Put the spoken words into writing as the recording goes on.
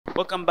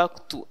Welcome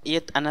back to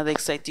yet another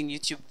exciting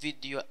YouTube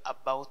video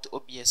about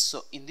OBS.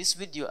 So in this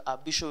video I'll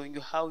be showing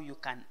you how you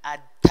can add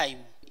time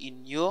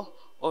in your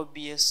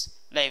OBS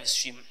live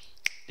stream.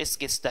 Let's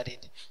get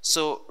started.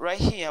 So right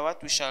here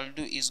what we shall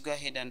do is go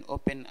ahead and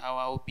open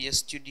our OBS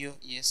studio.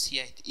 Yes,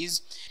 here it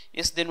is.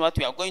 Yes, then what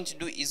we are going to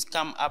do is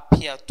come up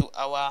here to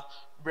our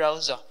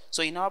browser.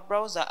 So in our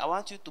browser I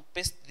want you to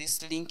paste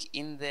this link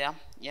in there.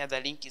 Yeah, the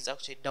link is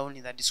actually down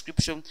in the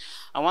description,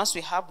 and once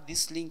we have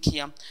this link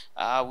here,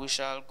 we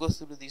shall go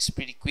through this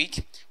pretty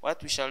quick.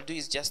 What we shall do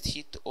is just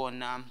hit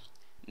on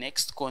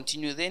next,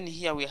 continue. Then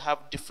here we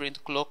have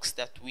different clocks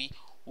that we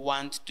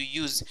want to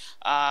use.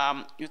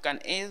 You can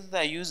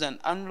either use an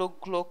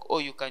analog clock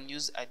or you can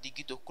use a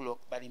digital clock,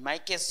 but in my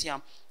case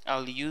here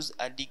I'll use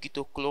a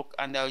digital clock,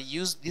 and I'll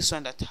use this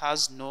one that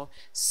has no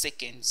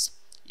seconds.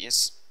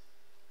 Yes,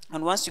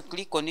 and once you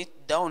click on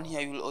it down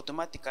here, you will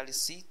automatically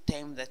see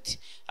time that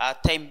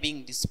time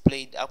being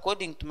displayed.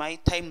 According to my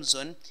time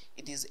zone,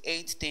 it is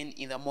 8:10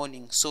 in the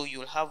morning, so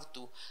you'll have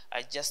to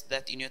adjust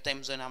that in your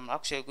time zone. I'm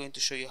actually going to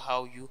show you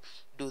how you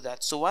do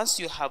that. So once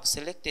you have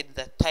selected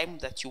the time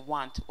that you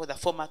want or the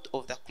format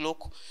of the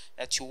clock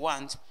that you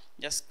want,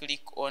 just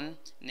click on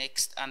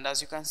next, and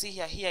as you can see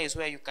here is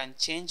where you can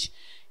change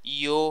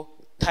your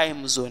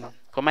time zone.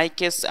 For my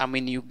case, I'm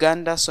in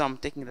Uganda, so I'm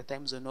taking the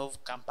time zone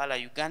of Kampala,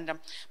 Uganda.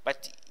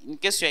 But in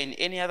case you're in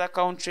any other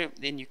country,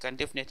 then you can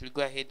definitely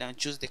go ahead and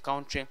choose the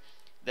country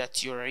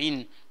that you're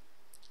in.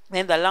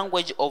 Then the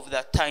language of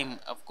the time,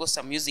 of course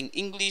I'm using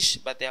English,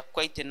 but there are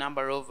quite a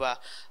number of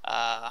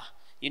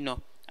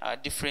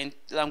different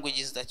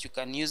languages that you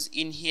can use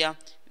in here.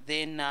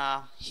 Then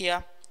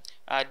here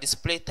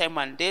display time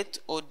and date,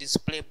 or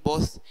display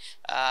both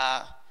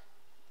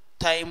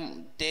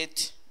time,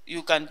 date.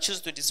 You can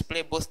choose to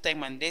display both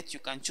time and date. You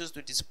can choose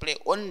to display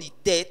only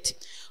date,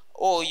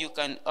 or you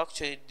can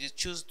actually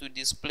choose to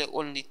display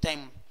only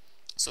time.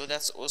 So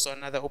that's also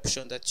another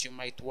option that you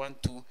might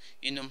want to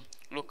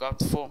look out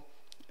for.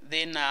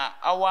 Then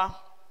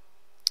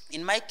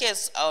in my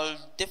case, I'll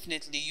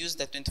definitely use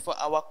the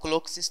 24-hour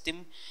clock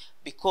system,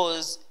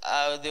 because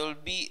there will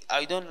be,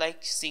 I don't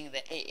like seeing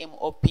the AM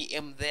or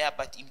PM there.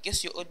 But in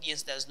case your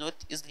audience does not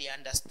easily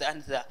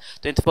understand the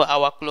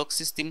 24-hour clock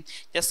system,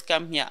 just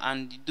come here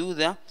and do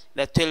the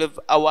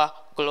 12-hour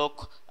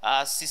clock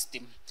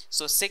system.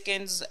 So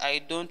seconds, I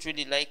don't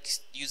really like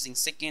using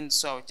seconds,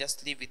 so I'll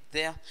just leave it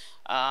there.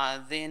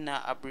 Then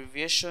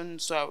abbreviation,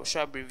 so I'll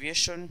show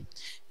abbreviation,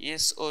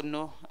 yes or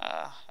no.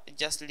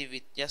 Just leave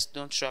it, just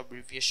don't show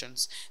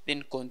abbreviations.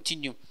 Then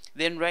continue.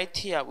 Then right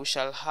here we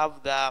shall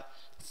have the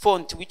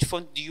font. Which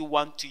font do you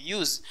want to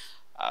use?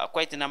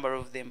 Quite a number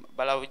of them,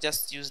 but I will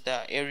just use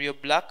the Arial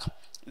Black.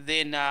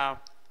 Then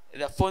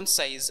the font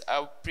size,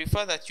 I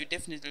prefer that you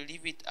definitely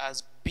leave it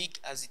as big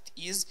as it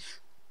is.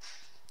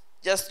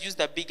 Just use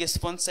the biggest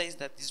font size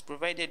that is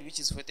provided, which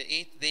is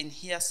 48. Then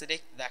here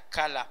select the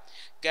color.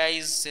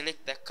 Guys,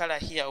 select the color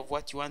here of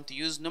what you want to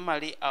use.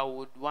 Normally I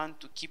would want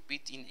to keep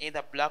it in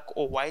either black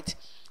or white,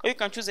 or you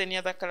can choose any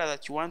other color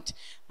that you want,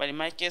 but in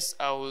my case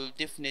I will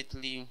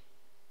definitely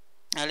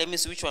let me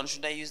see which one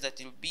should I use that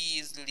will be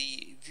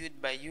easily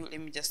viewed by you. Let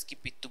me just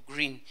keep it to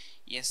green.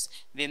 Yes,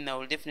 then I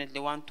will definitely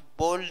want to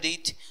bold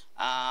it.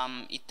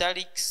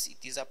 Italics,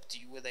 it is up to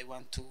you whether I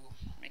want to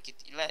make it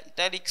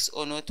italics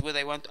or not, whether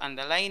I want to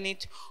underline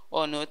it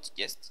or not.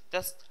 Just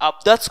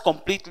that's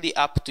completely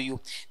up to you.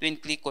 Then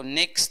click on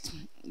next.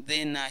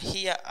 Then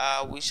here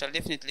we shall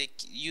definitely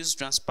use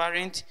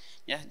transparent.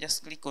 Yeah,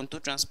 just click on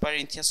to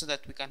transparent here so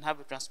that we can have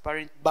a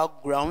transparent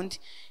background.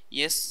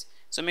 Yes,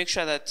 so make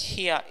sure that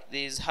here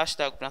there is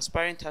hashtag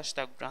transparent,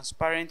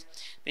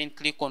 then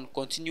click on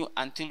continue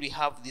until we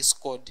have this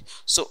code.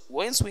 So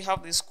once we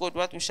have this code,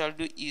 what we shall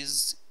do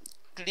is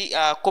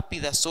copy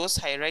the source,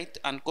 highlight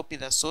and copy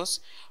the source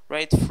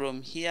right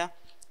from here.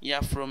 Yeah,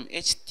 from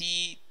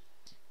HTTPS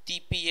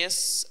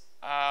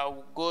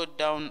go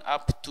down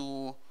up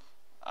to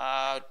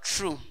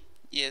true.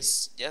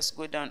 Yes, just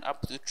go down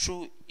up to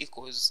true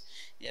equals.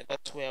 Yeah,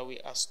 that's where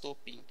we are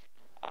stopping.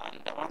 And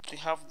once we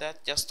have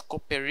that, just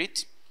copy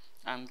it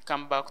and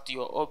come back to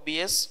your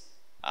OBS.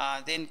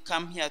 Then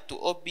come here to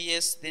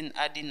OBS, then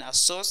add in a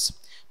source.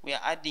 We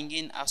are adding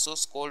in a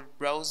source called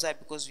browser,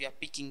 because we are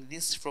picking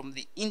this from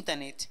the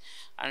internet.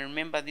 And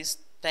remember, this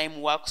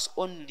time works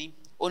only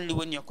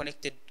when you're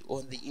connected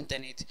on the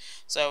internet.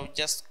 So I'll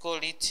just call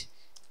it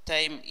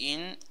time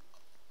in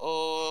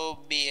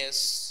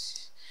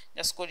OBS.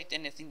 Just call it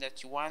anything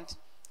that you want.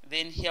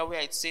 Then here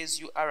where it says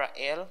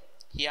URL,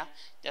 here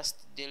just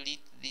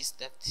delete this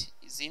that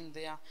is in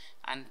there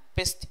and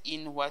paste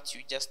in what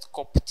you just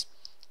copied.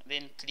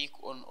 Then click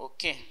on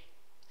OK.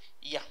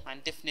 Yeah,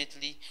 and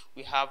definitely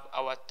we have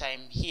our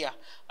time here.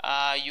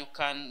 You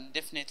can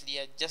definitely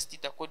adjust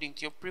it according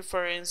to your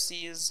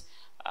preferences.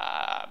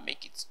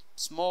 Make it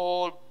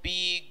small,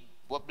 big,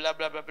 blah blah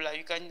blah blah.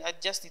 You can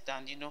adjust it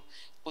and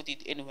put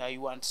it anywhere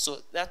you want.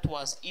 So that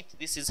was it.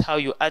 This is how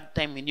you add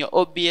time in your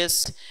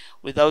OBS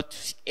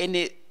without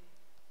any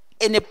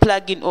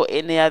plugin or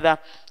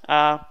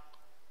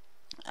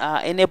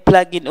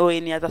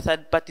any other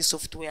third-party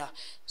software.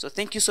 So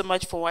thank you so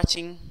much for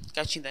watching.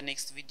 catch you in the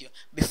next video.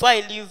 Before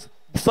I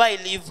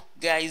leave,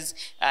 guys,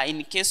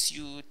 in case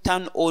you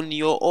turn on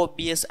your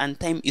OBS and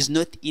time is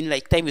not in,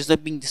 like time is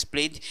not being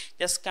displayed,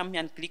 just come here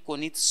and click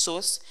on its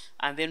source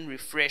and then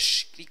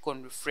refresh. Click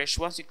on refresh.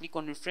 Once you click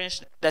on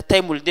refresh, the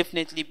time will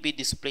definitely be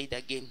displayed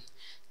again.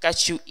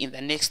 Catch you in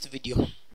the next video.